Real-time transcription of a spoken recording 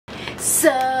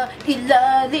Sa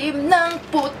ilalim ng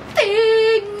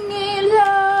puting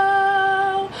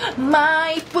ilaw,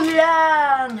 may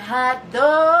pulang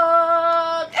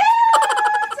hotdog.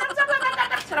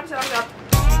 Sarap.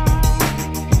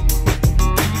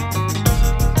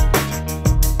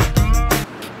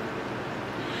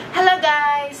 Hello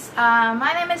guys,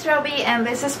 my name is Roby and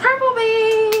this is Purple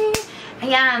Bee.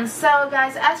 Ayan, so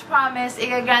guys, as promised,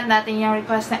 i-grant natin yung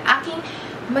request ng aking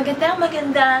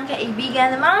magandang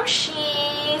kaibigan na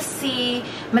Mamshi, si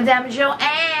Madam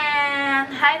Joanne.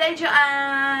 Hi there,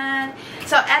 Joanne!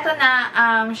 So, eto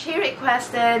na, she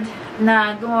requested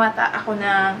na gumawa ako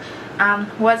ng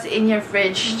What's in your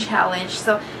fridge challenge.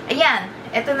 So, ayan,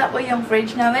 eto na po yung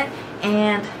fridge namin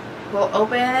and we'll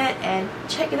open it and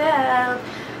check it out.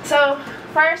 So,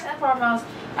 first and foremost,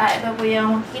 ito po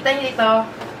yung kita nyo dito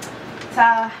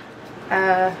sa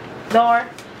door.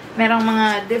 Merong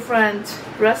mga different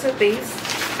recipes.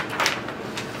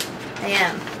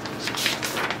 Ayan.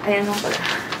 Ayan mo pala.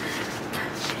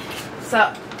 So,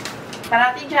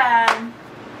 parating dyan.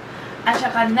 At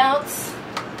saka notes.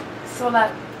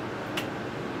 Sulat.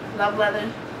 Love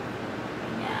letter.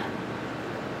 Ayan.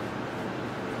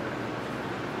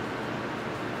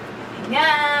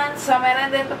 Ayan. So, meron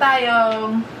din pa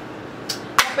tayong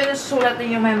pinasulat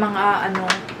din yung may mga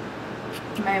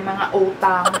may mga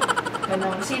utang.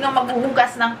 Ganun. Sino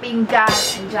maghuhugas ng pinggan?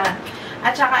 Andyan.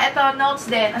 At saka, ito, notes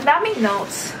din. Ang daming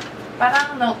notes.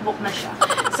 Parang notebook na siya.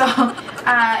 So,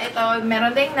 ito,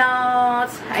 meron ding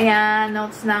notes. Ayan,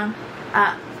 notes ng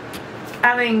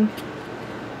aming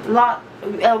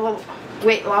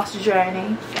weight loss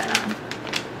journey. Ganun.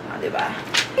 Diba?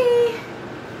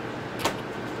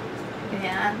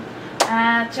 Ayan.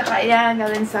 At saka, ayan,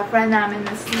 galing sa friend namin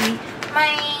na si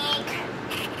Mike.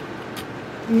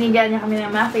 Binigyan niya kami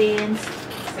ng muffins.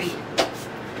 Sweet.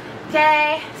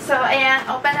 Okay. So, ayan.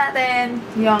 Open natin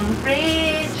yung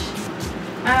fridge.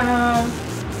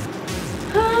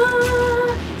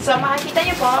 So, makikita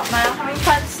niyo po, mayroon kaming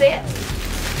pancit.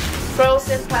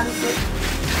 Frozen pancit.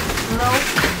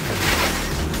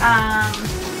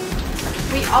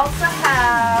 We also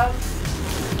have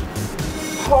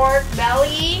pork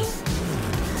belly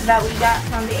that we got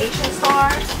from the Asian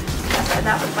store. So,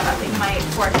 dapat parating may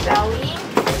pork belly.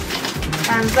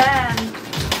 And then,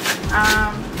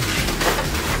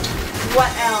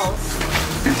 what else?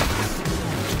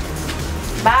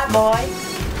 Baboy.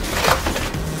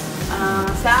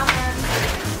 Salmon.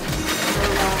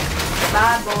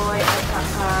 Baboy. At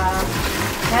saka,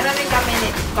 meron din kami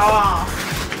nito.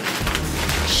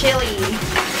 Chili.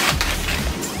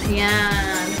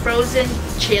 Yan. Frozen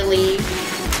chili.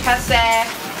 Kasi,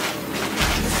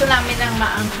 gusto namin ng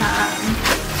maanghang.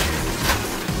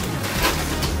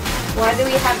 Why do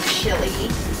we have chili?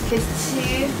 Because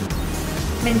to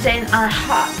maintain our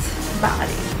hot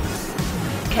body.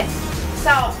 Okay.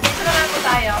 So, dito naman po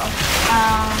tayo.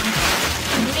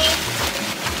 Meat.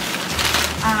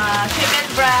 Chicken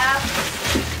breast.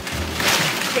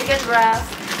 Chicken breast.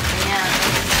 Ayan.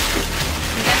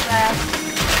 Chicken breast.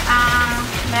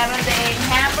 Meron din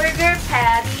hamburger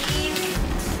patties.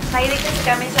 Mahilig kasi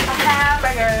kami sa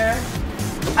hamburger.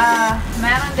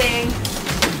 Meron din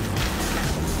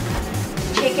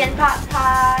chicken pot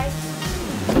pie.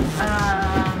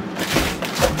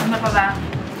 Ano pa ba?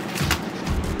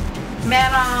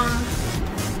 Merong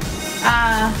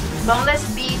boneless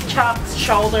beef chopped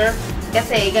shoulder.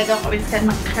 Kasi gagawin ko minsan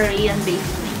ng Korean beef.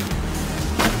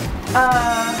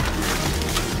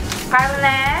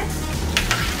 Carne.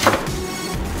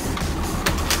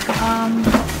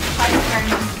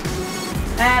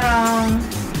 Merong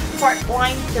pork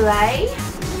loin fillet.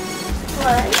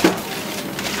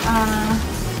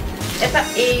 Ito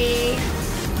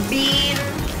bean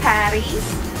patties.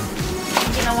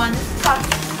 Ginawa ng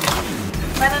sauce.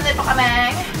 Meron din pa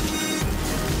kaming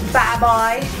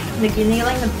baboy.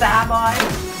 Naginilang na baboy.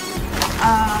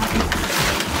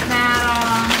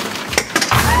 Merong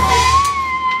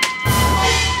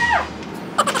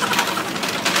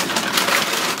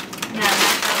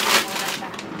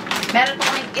meron pa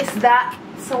kaming isda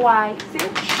sa white fish.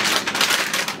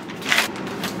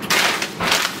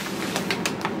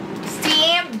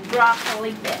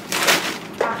 Broccoli bits.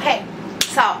 Okay.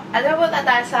 So, alam mo na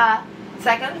tayo sa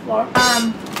second floor.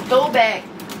 Tubig.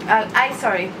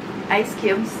 Ice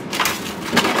cubes.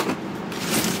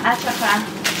 At saka,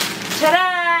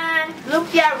 charan!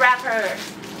 Lumpia wrapper.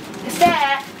 Kasi,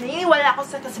 naniniwala ako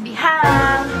sa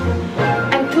kasabihan.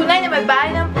 Ang tunay na may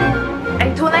bahay ng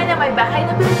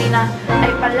Pilipina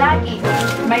ay palagi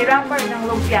may wrapper ng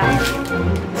lumpia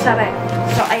sa ref.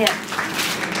 So, ayan.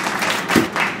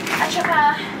 At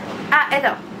saka,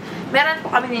 eto. Meron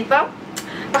po kami nito.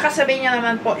 baka sabihin nyo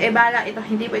naman po, bala ito.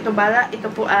 Hindi po ito bala. Ito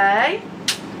po ay,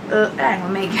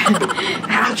 oh my God.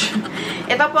 Ouch.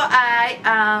 Ito po ay,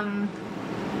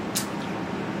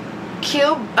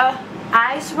 cube,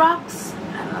 ice rocks.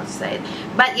 I don't know how to say it.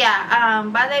 But yeah,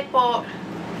 balay po,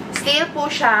 steel po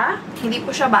siya. Hindi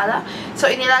po siya bala. So,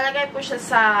 inilalagay po siya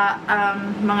sa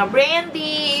mga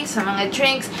brandy, sa mga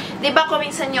drinks. Diba kung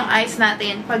minsan yung ice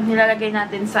natin, pag nilalagay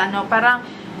natin sa ano, parang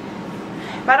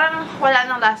wala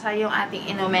nang lasa yung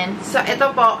ating inumin. So, ito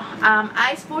po,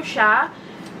 ice po siya.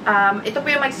 Ito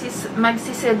po yung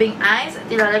magsisilbing ice. At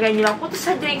ilalagay nyo lang po ito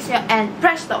sa drinks nyo. And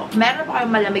presto, meron po kayong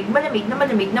malamig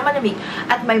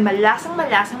at may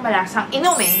malasang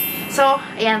inumin. So,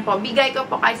 ayan po. Bigay ko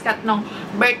po kay Scott nung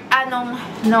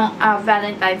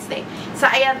Valentine's Day. So,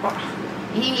 ayan po.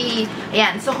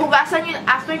 Ayan. So, hugasan nyo,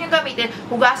 after nyo gamitin,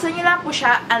 hugasan nyo lang po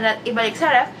siya and then ibalik sa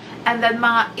ref. And then,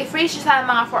 i-freeze siya sa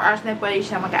mga 4 hours na pwede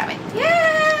siya magamit.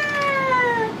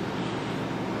 Yeah!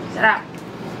 Sarap.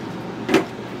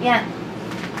 Yan.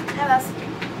 Hello.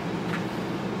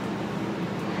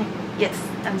 Yes,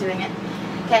 I'm doing it.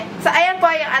 Okay. So, ayan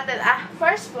po yung atin.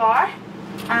 First floor.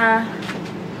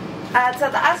 At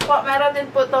sa taas po, meron din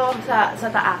po to sa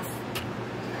taas.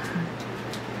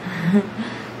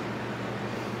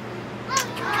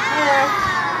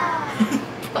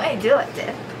 Why do like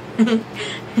this?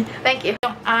 Thank you.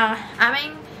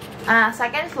 Aming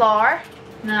second floor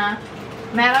na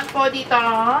meron po dito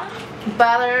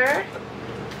butter.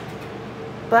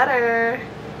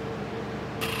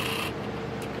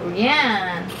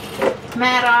 Yan.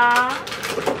 Merong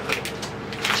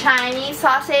Chinese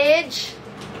sausage.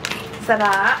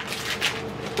 Sarap.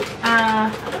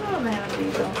 Ano ba meron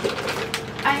dito?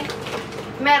 Ay,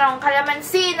 merong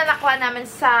kalamansi na nakuha namin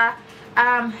sa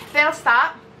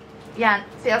Philstop. Yan,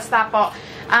 Philstop po.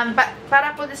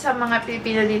 Para po sa mga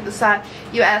Pilipino dito sa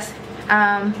US,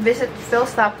 visit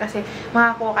Philstop kasi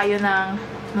makakuha kayo ng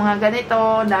mga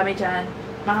ganito, dami dyan.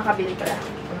 Makakabili pala.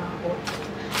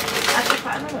 At saka,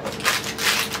 ano ba?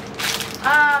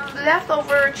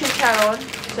 Leftover chicharon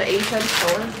sa Asian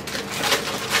store.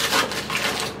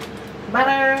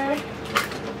 Butter.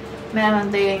 Meron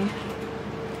ding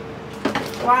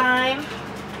lime.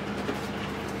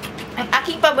 Ang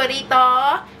aking paborito,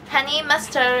 honey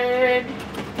mustard.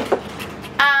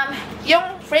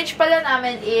 Yung fridge pala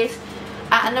namin is,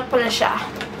 ano pala siya?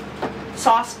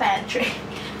 Sauce pantry.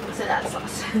 So that's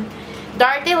sauce.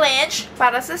 Dirty Lynch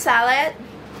para sa salad.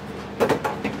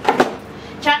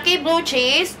 Chunky blue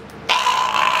cheese.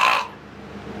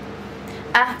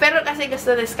 Pero kasi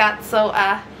gusto ni Scott, so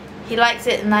he likes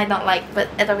it and I don't like, but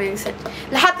ito yung set.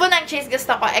 Lahat po ng cheese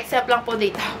gusto ko, except lang po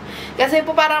dito. Kasi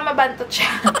po parang mabantot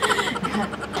siya.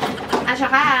 At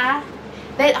saka,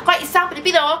 dahil ako isang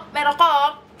Pilipino, meron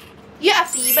ko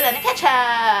UFC banana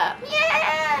ketchup.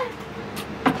 Yeah!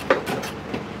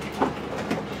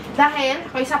 Dahil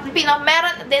ako isang Pilipino,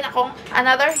 meron din akong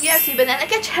another UFC banana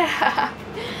ketchup.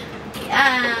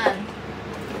 Yan.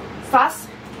 Sauce.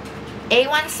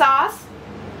 A1 sauce.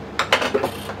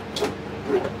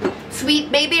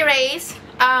 Sweet Baby Ray's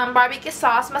barbecue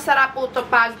sauce. Masarap po ito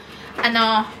pag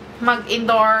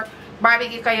mag-indoor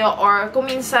barbecue kayo or kung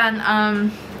minsan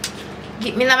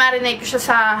minamarinate ko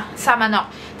siya sa manok.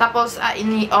 Tapos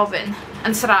in-oven.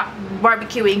 Ang sarap.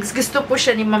 Barbecue wings. Gusto po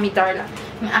siya ni Mami Darla.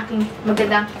 Yung aking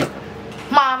magandang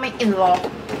mommy-in-law.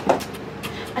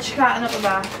 At saka ano pa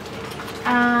ba?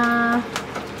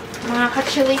 Mga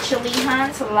ka-chili-chilihan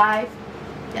sa live.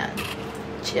 Yan.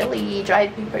 Chili.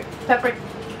 Dried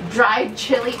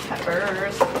chili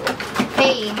peppers.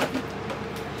 Hey.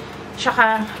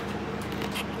 Tsaka,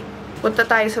 punta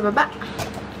tayo sa baba.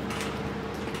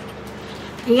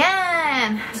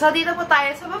 Ayan. So, dito po tayo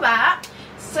sa baba.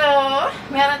 So,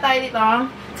 meron tayo dito.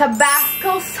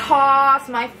 Tabasco sauce.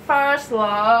 My first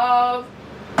love.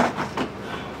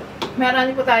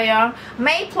 Meron din po tayo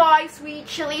Mayploy sweet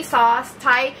chili sauce.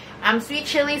 Thai sweet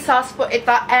chili sauce po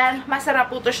ito. And masarap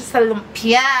po ito siya sa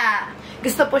lumpia.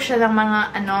 Gusto po siya ng mga,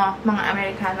 mga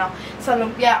Amerikano sa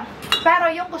lumpia. Pero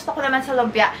yung gusto ko naman sa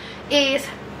lumpia is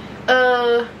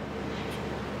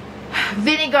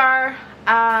vinegar,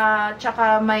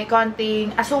 tsaka may konting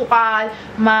asukal,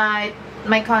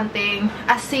 may konting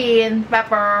asin,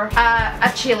 pepper,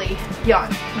 at chili. Yon,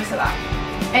 masarap.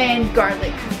 And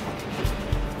garlic.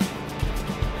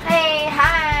 Hey,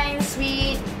 hi,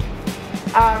 sweet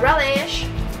relish.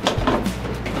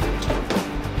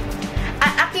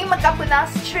 Ang aking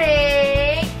magkapunas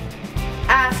tray.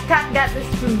 Scott got this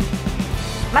food.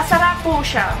 Masarap po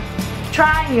siya.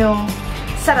 Try nyo.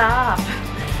 Sarap.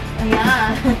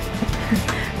 Ayan.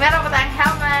 Meron po tayong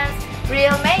Hellmann's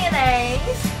Real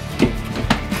Mayonnaise.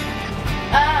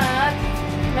 At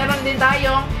meron din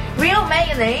tayong real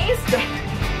mayonnaise.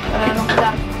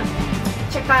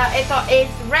 Tsaka, ito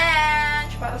is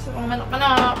ranch para sa mga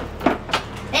manok-manok.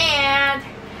 And,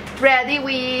 ready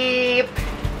whip.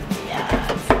 Yan,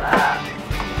 sarap.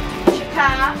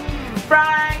 Tsaka,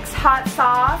 Frank's hot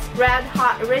sauce, red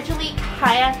hot, originally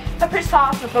cayenne pepper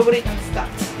sauce na paborito ng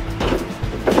stocks.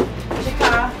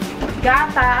 Tsaka,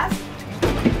 gatas.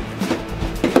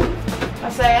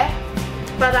 Kasi,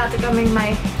 parati kaming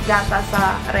may gatas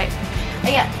sa rec.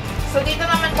 Ayan. So, dito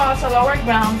naman po sa lower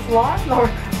ground floor,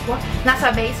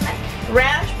 nasa basement.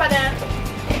 Ranch pa din.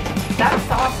 That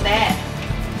sauce there.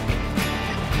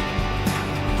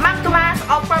 Tomas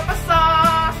all-purpose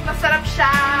sauce. Masarap siya.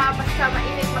 Basta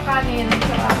mainit makanin.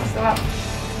 Masarap.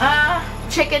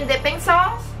 Chicken dipping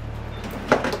sauce.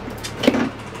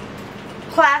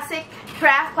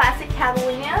 Kraft Classic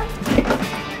Catalina.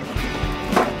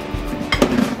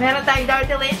 Meron tayong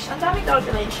dirty range. Ang daming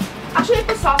dirty range. Actually,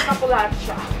 ito sauce na pula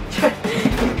siya.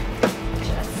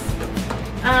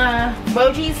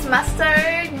 Boji's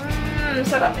mustard.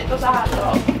 Sarap ito sa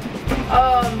hotdog.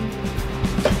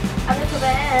 Ano ito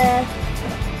din?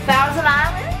 Thousand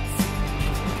Islands.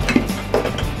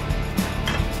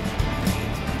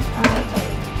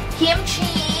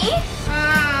 Kimchi.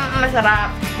 Masarap.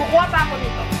 Kukuha pa ako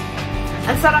nito.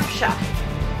 Ang sarap siya.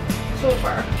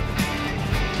 Super.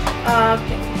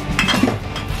 Okay.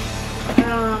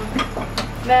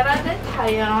 Meron din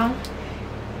tayong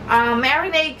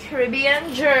marinade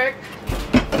Caribbean jerk.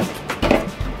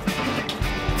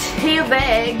 Too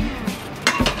big.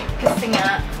 Kasi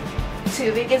nga,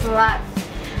 too big is a lot.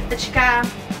 At saka,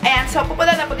 ayan, so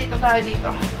pupunta na po dito tayo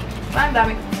dito. Ang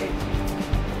dami ko dito.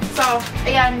 So,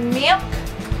 ayan, milk.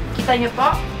 Kita nyo po.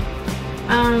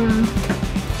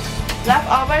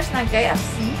 Leftovers ng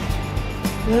KFC.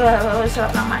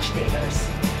 Sarap ng mashed potatoes.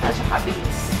 At saka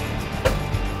beans.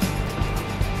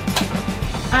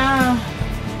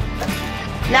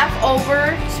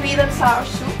 Leftover sweet and sour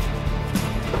soup.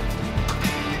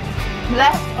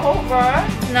 Leftover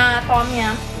na tom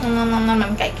yum.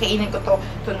 Kainin ko to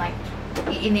tonight.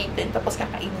 Iinitin tapos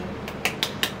kakainin.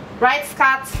 Rice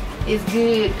cuts is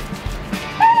good.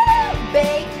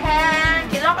 Bacon.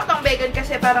 Kinuha ko tong bacon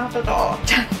kasi parang totoo.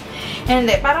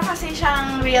 Hindi. Parang kasi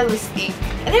siyang realistic.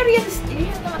 Hindi realistic.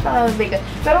 Yun naman talaga bacon.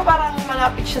 Pero parang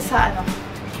malapit siya sa ano.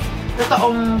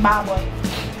 Totoong baboy.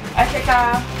 At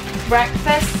saka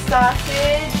breakfast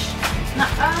sausage na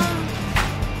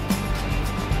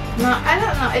I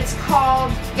don't know, it's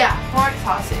called, yeah, pork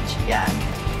sausage. Yan.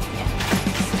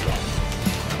 Yan.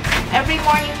 Every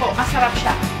morning po, masarap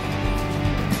siya.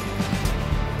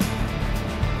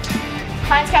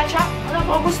 Heinz ketchup? Ano,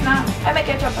 ubus na. Ay, may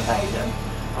ketchup pa tayo dyan.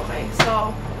 Okay,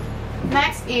 so,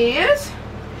 next is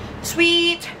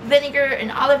sweet vinegar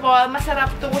and olive oil. Masarap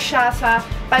to siya sa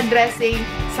pag-dressing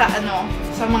sa ano,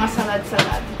 sa mga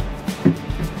salad-salad.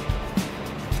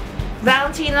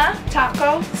 Valentina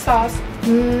taco sauce.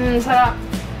 Sarap.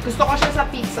 Gusto ko siya sa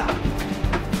pizza.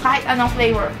 Kahit anong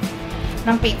flavor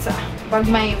ng pizza. Pag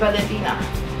may Valentina.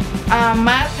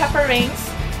 Mild pepper rings.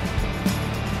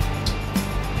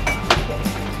 Okay.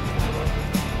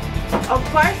 Of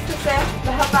course, kasi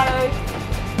lahat tayo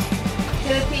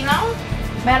Filipino.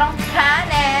 Merong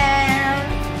kanin.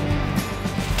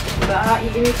 Diba?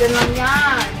 Iinitin lang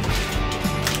yan.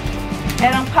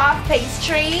 Merong puff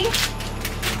pastry.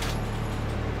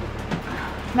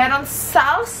 Meron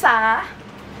salsa.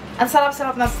 Ang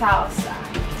sarap-sarap na salsa.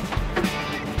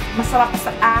 Masarap sa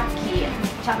akin.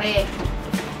 Tsaka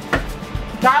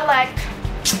garlic.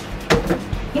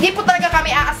 Hindi po talaga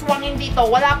kami aaswangin dito.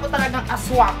 Wala po talagang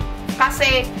aswang.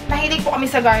 Kasi nahilig po kami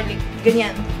sa garlic.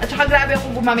 Ganyan. At saka grabe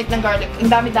ako gumamit ng garlic.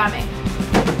 Ang dami-dami.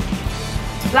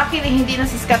 Luckily, hindi na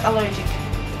si Scott allergic.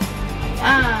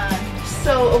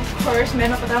 So, of course,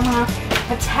 meron pa tayong mga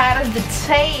patatas de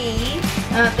tay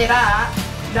na natira.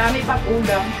 Dami pang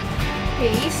ulam.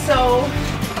 Okay, so,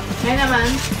 ngayon naman,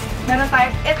 meron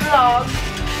tayong itlog.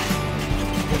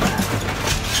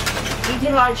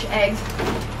 18 large eggs.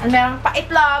 And meron pa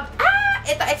itlog.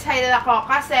 Ito excited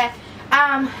ako kasi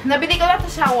nabili ko lang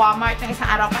ito sa Walmart ng isang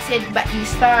araw kasi diba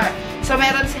Easter. So,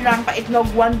 meron silang pa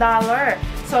itlog $1.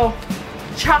 So,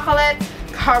 chocolate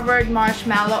covered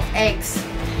marshmallow eggs.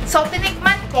 So,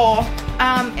 tinikman ko,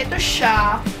 ito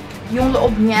siya, yung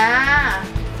loob niya.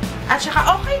 At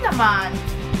saka, okay naman.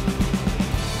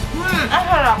 Ang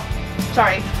harap.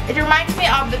 Sorry. It reminds me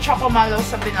of the Chocomalo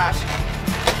sa Pinas.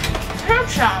 Harap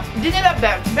siya. Hindi nila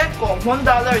bet. Bet ko, $1,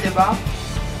 diba?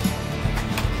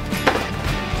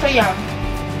 So, yan.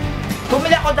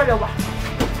 Bumili ako dalawa.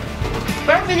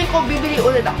 Pero bibili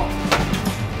ulit ako.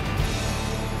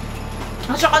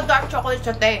 At saka dark chocolate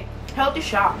siya, te. Healthy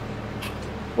siya.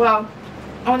 Well,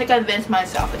 I only convince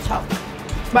myself it's healthy.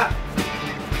 But,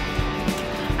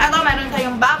 eto, meron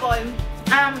tayong baboy.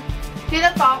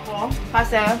 Tinato ko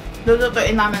kasi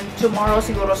lulutuin namin tomorrow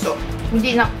siguro, so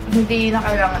hindi na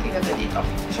kailangan ilagay dito.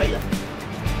 So, yan.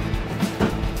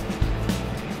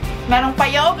 Meron pa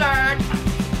yogurt.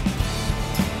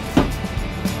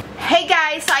 Hey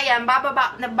guys, so ayan,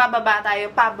 nagbababa tayo.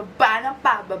 Pababa ng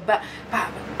pababa.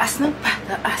 Pababa ng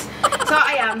pataas. So,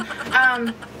 ayan.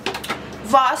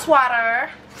 Voss water.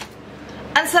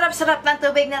 Ang sarap-sarap ng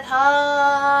tubig na to.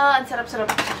 Ang sarap-sarap.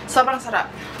 Sobrang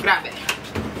sarap. Grabe.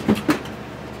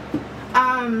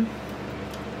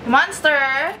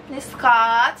 Monster,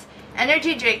 Scott,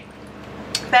 energy drink.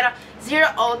 Pero,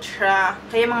 zero ultra.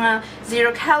 Kaya mga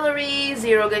 0 calories,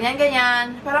 0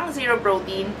 ganyan-ganyan. Parang 0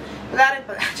 protein. Wala rin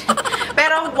pala.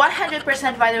 Pero, 100%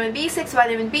 vitamin B6,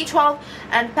 vitamin B12,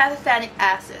 and pantothenic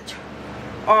acid.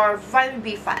 Or vitamin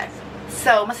B5.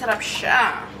 So, masarap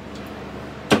siya.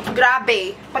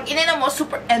 Grabe. Pag ininom mo,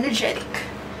 super energetic.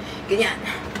 Ganyan.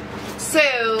 So,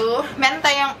 meron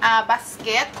tayong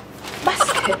basket.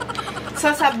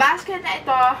 So, sa basket na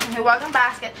ito, hiwagang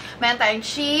basket, meron tayong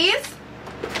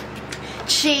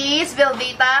cheese,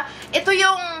 Velveeta. Ito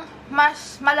yung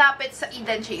mas malapit sa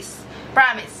Eden cheese.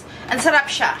 Promise. Ang sarap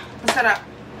siya. Masarap.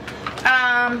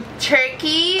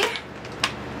 Turkey,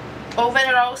 oven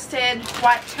roasted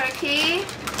white turkey,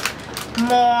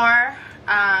 more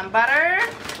butter,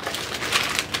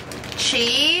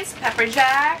 cheese, pepper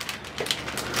jack,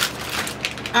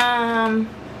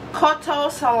 Cotto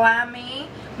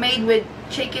salami made with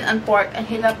chicken and pork. Ang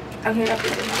hirap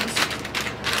ito.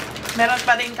 Meron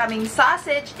pa rin kaming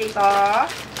sausage dito.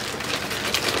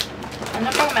 Ano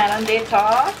pang meron dito?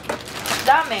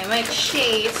 Dami. May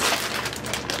cheese.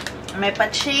 May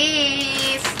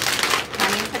pa-cheese.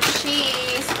 May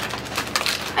pa-cheese.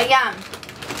 Ayan.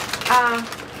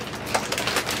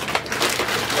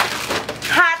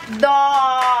 Hot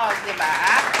dog. Diba?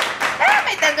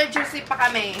 May tender juicy pa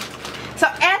kami. So,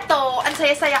 eto, ang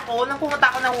saya-saya ko nung pumunta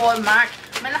ako ng Walmart.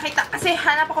 May nakita, kasi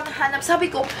hanap ako ng hanap.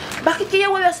 Sabi ko, bakit kaya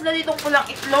wala sila ditong pulang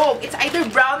itlog? It's either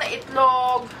brown na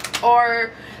itlog, or,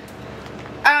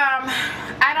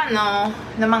 I don't know,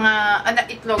 na mga,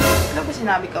 itlog. Ano ba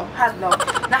sinabi ko? Hotdog.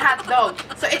 Na hotdog.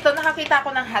 So, ito, nakakita ko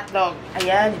ng hotdog.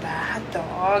 Ayan, diba?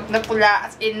 Hotdog. Nagpula,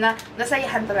 as in,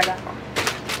 nasayahan talaga ako.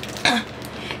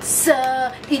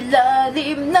 Sa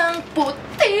ilalim ng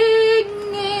puting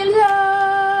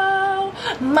ilaw,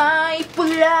 may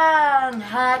pulang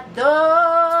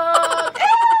hotdog.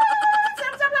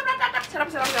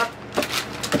 Sarap.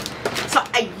 So,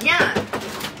 ayan.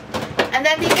 And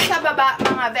then, dito sa baba,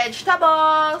 mga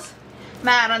vegetables.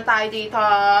 Meron tayo dito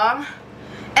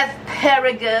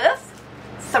asparagus.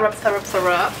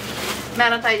 Sarap.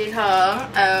 Meron tayo dito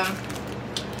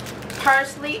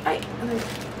parsley. Ay, ano yun?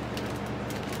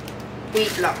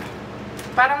 Wait lang.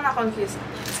 Parang na-confuse.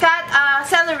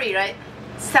 Celery, right?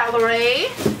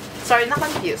 Celery. Sorry,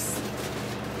 na-confuse.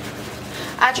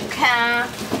 At saka,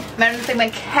 meron tayong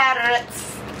mga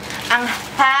carrots. Ang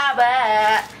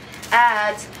haba.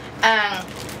 At,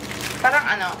 parang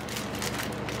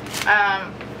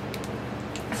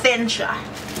thin siya.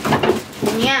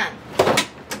 Yan.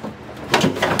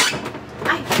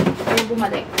 Ay, ayaw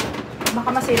bumalik. Baka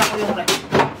masira ko yung rest.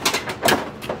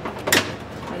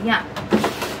 Ayan.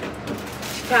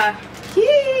 The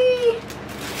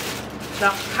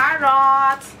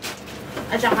carrots.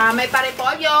 At saka may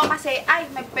parepolyo kasi,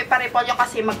 may parepolyo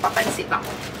kasi magpapansit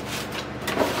ako.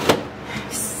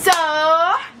 So,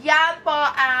 yan po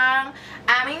ang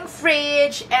aming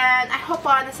fridge. And I hope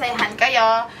po nasayahan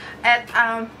kayo. At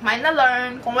may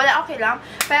na-learn. Kung wala, okay lang.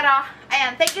 Pero,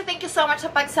 ayan, thank you so much sa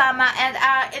pagsama. And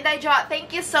Inday-Jo, thank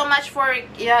you so much for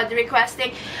the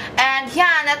requesting. And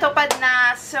yan, natupad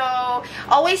na. So,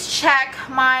 always check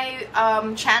my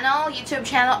channel,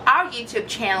 our YouTube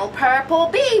channel, Purple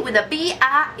Bee with a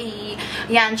B-I-E.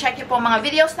 Yan, check niyo po mga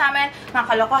videos namin, mga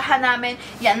kalokohan namin.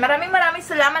 Yan, maraming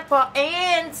salamat po.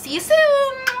 And see you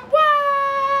soon!